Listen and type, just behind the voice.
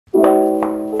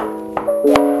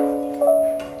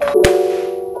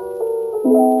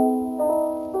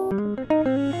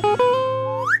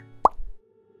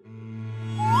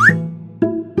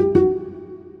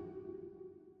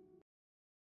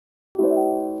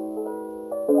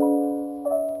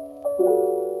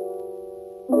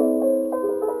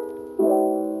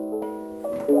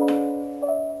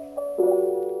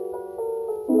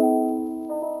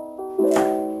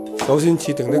首先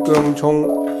切定啲薑葱，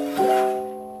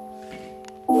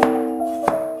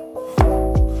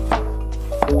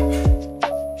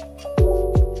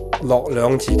落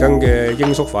2匙羹嘅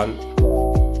鷹粟粉，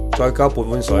再加半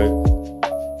碗水，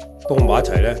撈埋一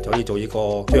齊呢，就可以做呢個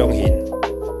漿芡。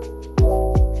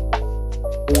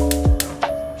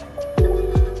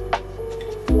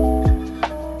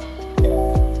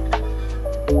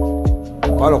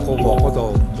擺落個鑊嗰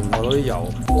度，然後攞啲油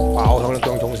爆香啲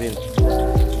薑葱先。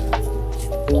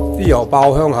啲油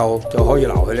爆香後，就可以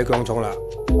撈起啲薑葱啦。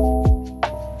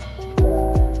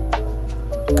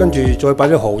跟住再擺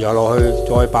啲蠔油落去，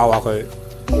再爆下佢。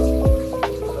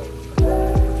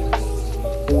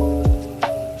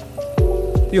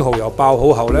啲蠔油爆好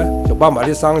後呢，就包埋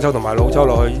啲生抽同埋老抽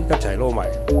落去，一齊撈埋。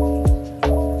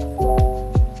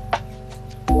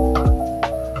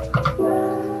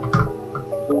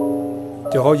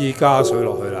就可以加水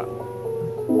落去啦。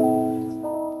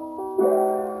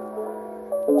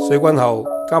水滾後，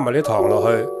加埋啲糖落去，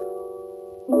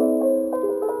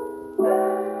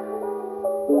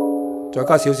再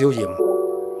加少少鹽，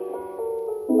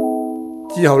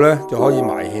之後呢，就可以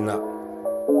埋芡啦。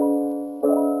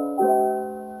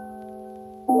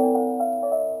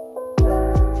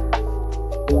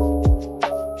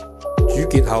煮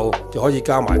結後，就可以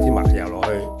加埋啲麻油落去。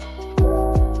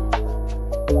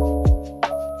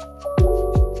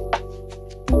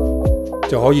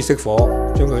就可以熄火，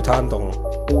將佢攤凍。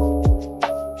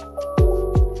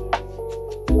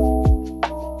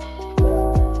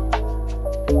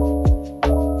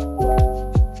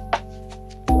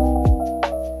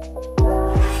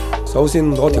首先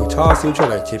攞條叉燒出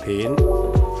嚟切片，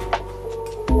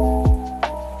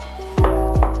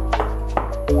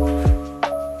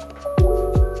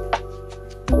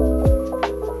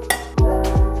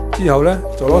之後呢，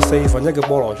就攞1/4嘅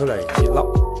菠蘿出嚟切粒。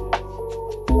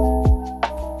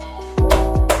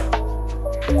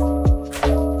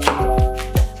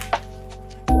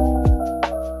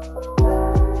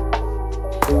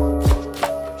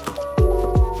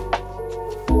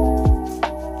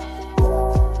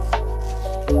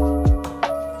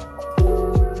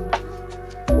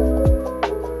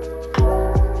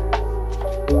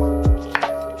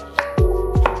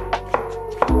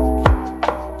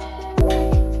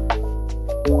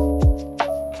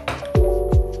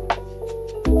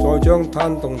再將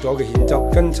攤凍咗嘅芡汁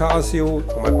跟叉燒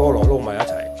同埋菠蘿撈埋一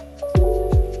齊，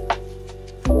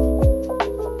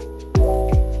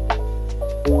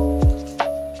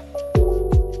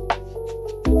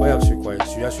擺入雪櫃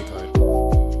雪一雪佢。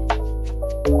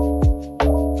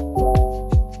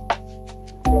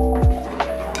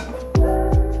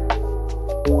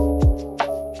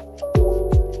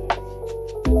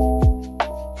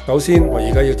首先，我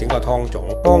而家要整個湯種，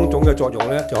湯種嘅作用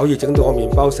呢，就可以整到個麵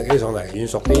包食起上嚟軟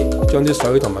熟啲，將啲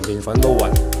水同埋麵粉撈勻，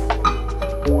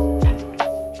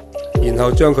然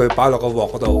後將佢擺落個鑊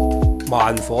嗰度，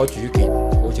慢火煮結，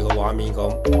好似個畫面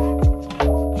咁。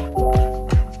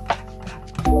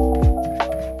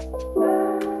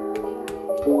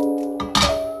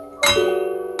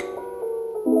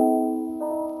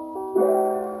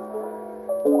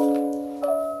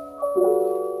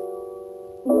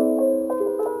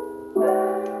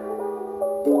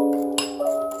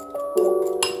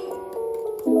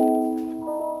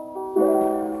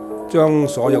將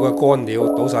所有嘅乾料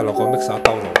倒晒落個 mixer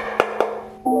兜度，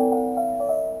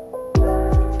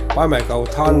擺埋嚿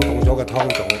攤凍咗嘅湯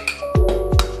種，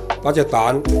打隻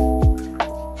蛋，可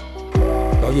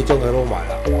以將佢撈埋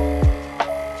啦。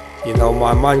然後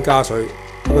慢慢加水，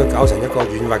將佢攪成一個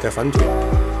軟滑嘅粉團，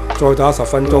再打10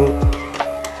分鐘，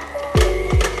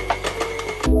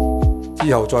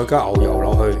之後再加牛油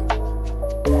落去，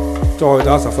再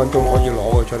打10分鐘可以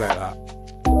攞佢出嚟啦。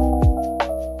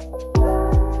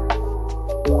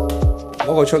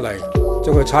攞佢出嚟，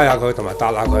將佢搓下佢同埋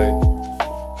搭下佢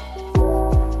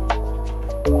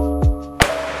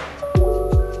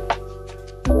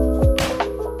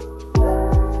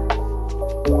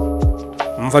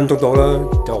，5分鐘到啦，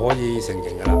就可以成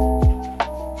型㗎啦。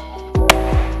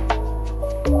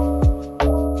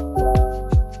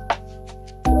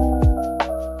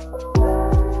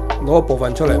攞一部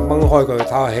分出嚟掹開佢，睇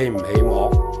下起唔起膜。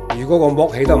如果個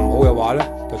膜起得唔好嘅話呢，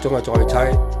就將佢再搓。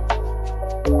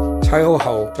砌好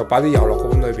後就擺啲油落個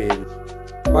碗裏邊，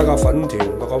擺個粉團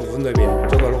落個碗裏邊，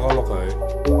將佢碌一碌佢，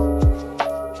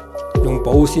用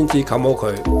保鮮紙冚好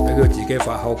佢，俾佢自己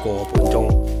發酵個半鐘。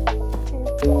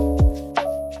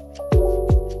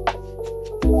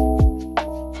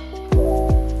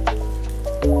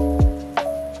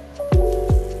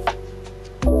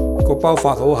包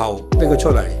發好後，拎佢出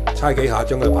嚟，搓幾下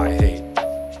將佢排氣。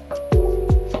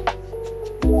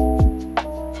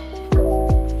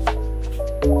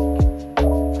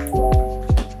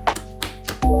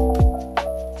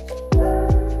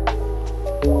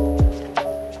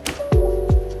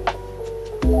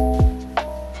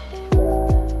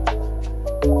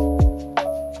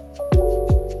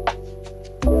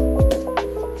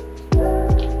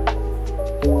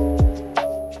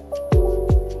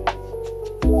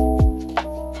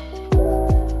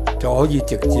就可以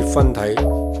直接分體，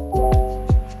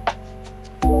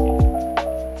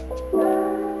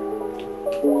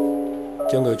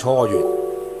將佢搓完，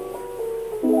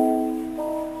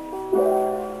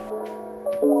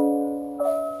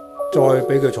再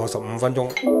俾佢坐15分鐘。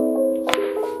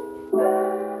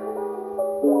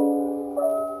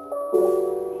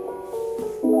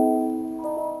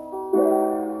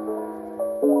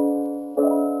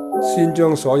先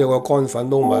將所有嘅乾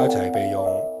粉撈埋一齊備用。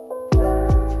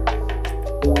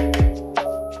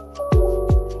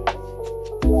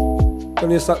將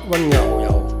啲室溫牛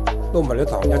油撈埋啲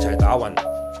糖一齊打勻，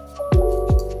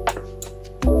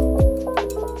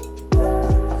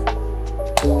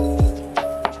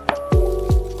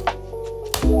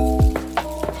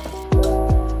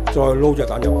再撈隻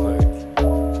蛋入去，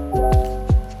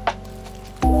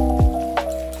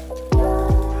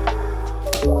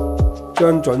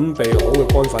將準備好嘅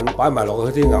乾粉擺埋落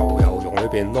去啲牛油蓉裏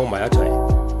邊撈埋一齊。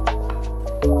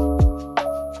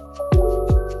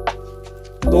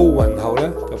撈勻後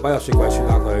呢，就擺入雪櫃雪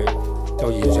下佢，就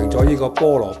完成咗呢個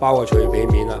菠蘿包嘅脆皮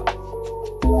面啦。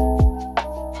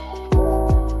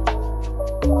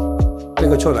拎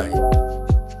佢出嚟，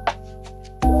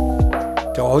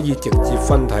就可以直接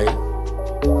分體。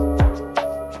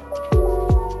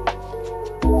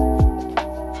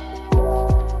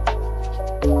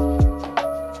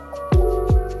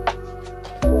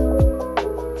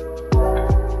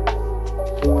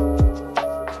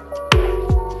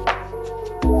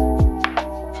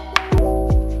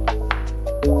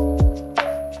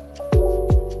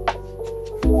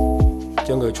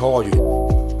將佢搓完，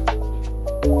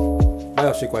擺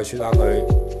入雪櫃雪下佢。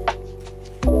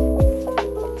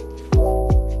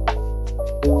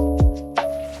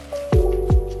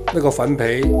呢個粉皮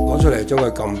攞出嚟，將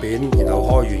佢撳扁，然後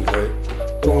開圓佢，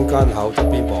中間厚側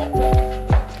邊薄，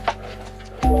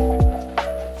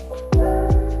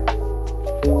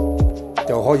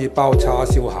就可以包叉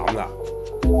燒餡啦。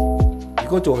如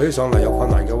果做起上嚟有困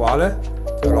難嘅話呢，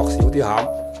就落少啲餡，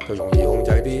就容易控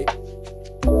制啲。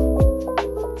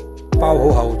包好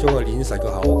後，將佢捏實個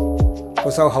口，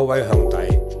個收口位向底。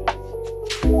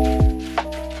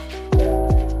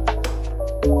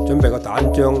準備個蛋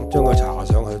漿，將佢搽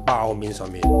上去包面上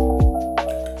面。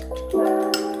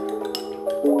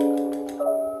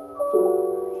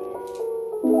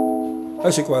喺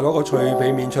雪櫃攞個脆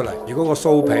皮面出嚟，如果個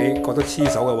酥皮覺得黐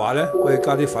手嘅話呢，可以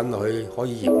加啲粉落去，可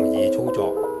以容易操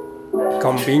作。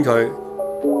撳扁佢。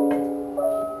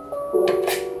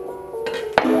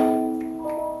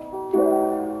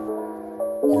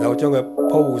然後將佢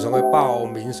鋪上去包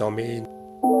面上面，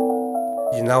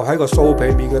然後喺個酥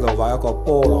皮面嗰度畫一個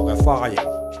菠蘿嘅花形，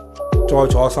再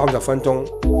坐30分鐘，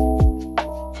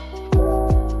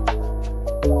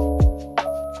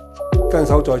跟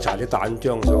手再搽啲蛋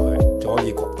漿上去，就可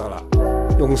以焗得啦。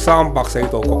用340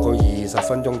度焗佢20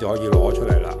分鐘就可以攞出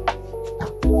嚟啦。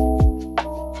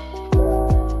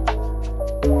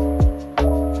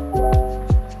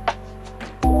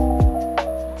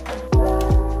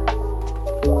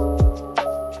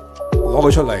攞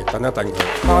佢出嚟，燉一燉佢，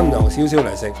攤涼少少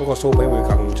嚟食，嗰個酥皮會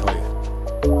更脆。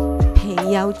皮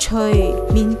又脆，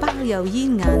麵包又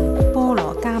煙韌，菠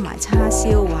蘿加埋叉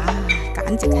燒，哇，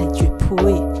簡直係絕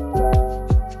配！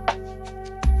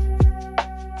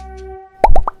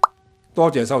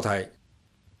多謝收睇，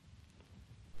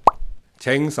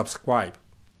請 subscribe。